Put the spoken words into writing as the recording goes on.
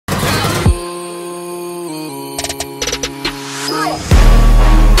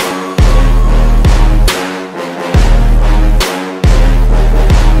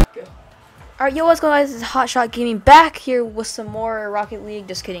Alright, yo, what's going on, guys? This is Hotshot Gaming back here with some more Rocket League.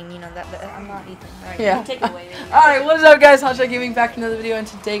 Just kidding, you know, that I'm not Ethan. Alright, yeah. take it away, baby. Alright, what is up, guys? Hotshot Gaming back to another video, and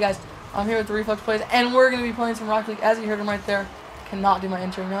today, guys, I'm here with the Reflex plays, and we're going to be playing some Rocket League. As you heard him right there, cannot do my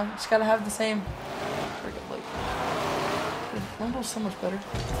intro, you know? Just gotta have the same. Rumble's so much better.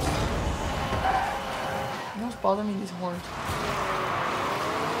 You know what's bothering me? These horns.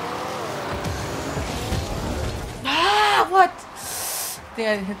 Ah, what? I think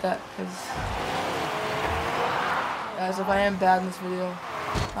I didn't hit that because, guys, if I am bad in this video,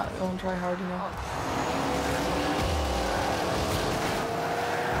 I won't try hard, you know.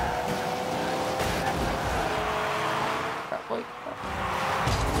 Crap, wait.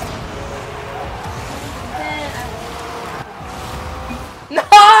 No,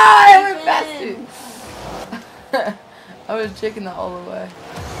 I went past it. I was chicken that all the way.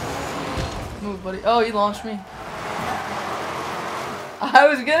 Move, buddy. Oh, he launched me. I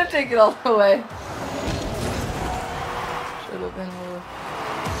was gonna take it all the way. Should have been more.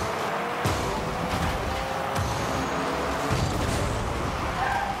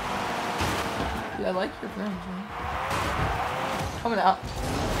 Yeah, I like your friends, man. Coming out.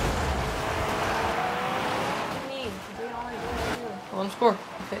 Let him score.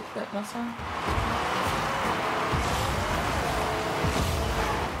 Okay, that next time.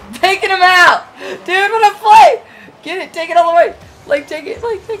 Taking him out! Dude, what a play! Get it, take it all the way. Blake, take it,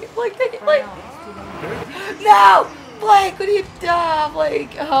 Blake, take it, Blake, take it, Blake. No! Blake, what are you doing,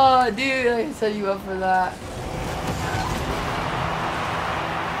 Blake? Oh, dude, I set you up for that.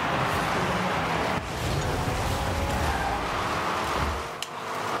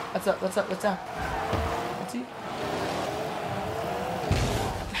 That's up, that's up, that's down. Let's see.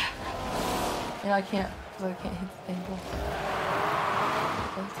 Yeah, I can't, because I can't hit the angle.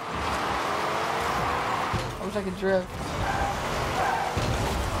 I wish I could drift.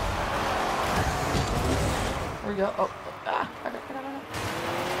 There we go. Oh, ah, I got it.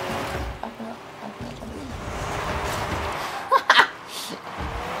 I cannot jump in.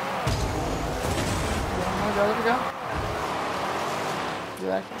 There we go.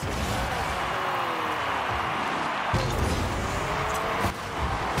 Dude, I can't see.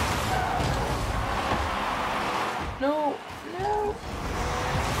 No, no.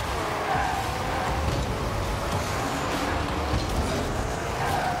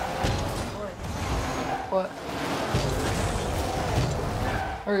 What?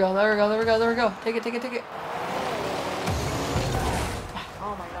 There we go, there we go, there we go, there we go. Take it, take it, take it.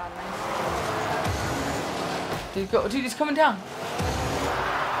 Oh my god, nice. Dude, go. Dude, he's coming down.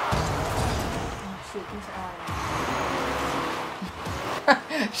 Oh shoot, he's on.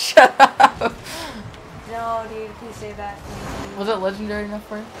 Shut up. No, dude, please say that. Was it legendary enough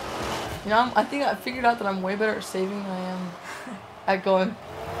for you? You know, I think I figured out that I'm way better at saving than I am at going.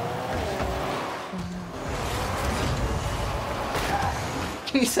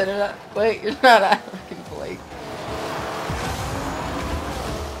 Can you set it up? Wait, you're not at fucking Blake.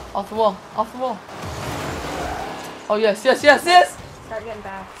 Off the wall, off the wall. Oh, yes, yes, yes, yes! Start getting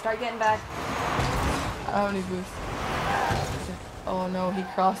back, start getting back. I don't have any boost. Oh no, he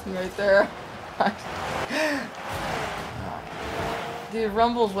crossed me right there. Dude,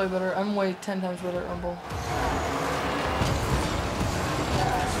 Rumble's way better. I'm way 10 times better at Rumble.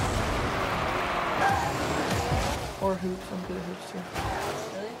 Or hoops. I'm good at hoops too.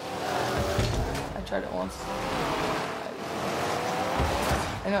 Really? I tried it once.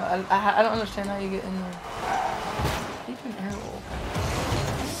 I know. I don't understand how you get in there. You can air roll.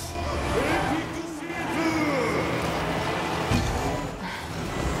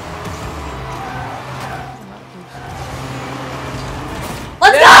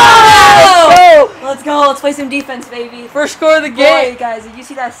 Let's go! Let's go! Let's play some defense, baby. First score of the game. Boy, guys, did you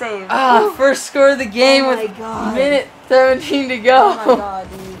see that save? Ah, first score of the game with minute 17 to go. Oh my god,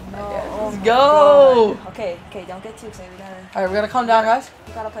 dude. No. Let's go. God. Okay, don't get too excited. Alright, we gotta calm down, guys.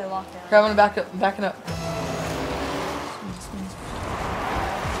 We gotta play lockdown. Okay, I'm gonna back up. I'm backing up.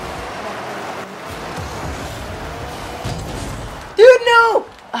 Dude, no!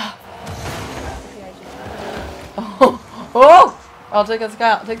 Oh, oh! I'll take this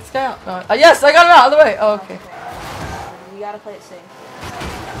guy out. Take this guy out. No. Yes, I got him out of the way. Oh, okay. We gotta play it safe.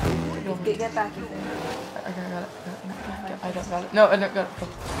 Get back, Ethan. I got it. I don't got it. No, I don't got it. Go.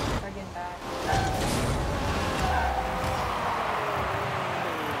 Start getting back.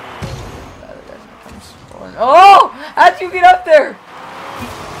 Oh! How'd you get up there?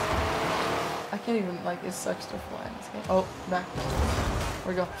 I can't even, like, it sucks to fly in this game. Oh, back.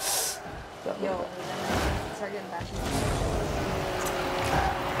 Where'd we go? Yo, start getting back.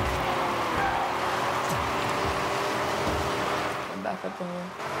 back up anyway.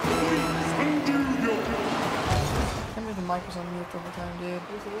 I remember the mic was on mute the whole time, dude.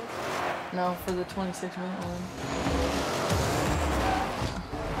 No, for the 26-minute one.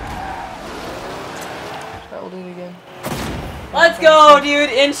 We'll do it again. Let's go, dude.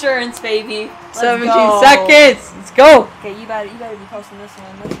 Insurance, baby. 17 seconds. Let's go. Okay, you better be posting this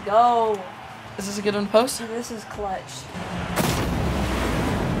one. Let's go. Is this a good one to post? This is clutch.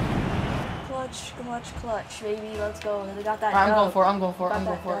 Clutch, baby. Let's go. They got that. I'm going for it.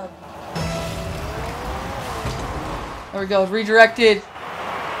 There we go. Redirected.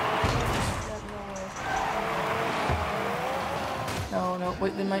 No.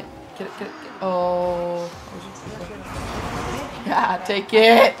 Wait, they might get it. Oh. Yeah, take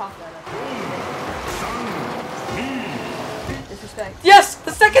it. Disrespect. Yes,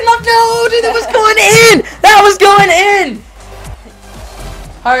 the second left. No, dude, that was going in. That was going in.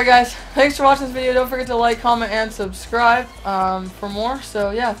 All right, guys. Thanks for watching this video. Don't forget to like, comment, and subscribe for more.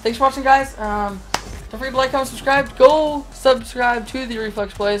 So yeah, thanks for watching, guys. Don't forget to like, comment, subscribe. Go subscribe to the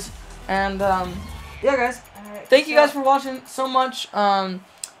Reflex Plays. And yeah, guys. Thank you guys for watching so much.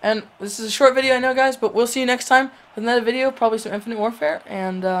 And this is a short video, I know, guys, but we'll see you next time with another video, probably some Infinite Warfare.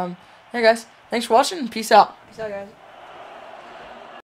 And yeah, guys, thanks for watching. Peace out. Peace out, guys.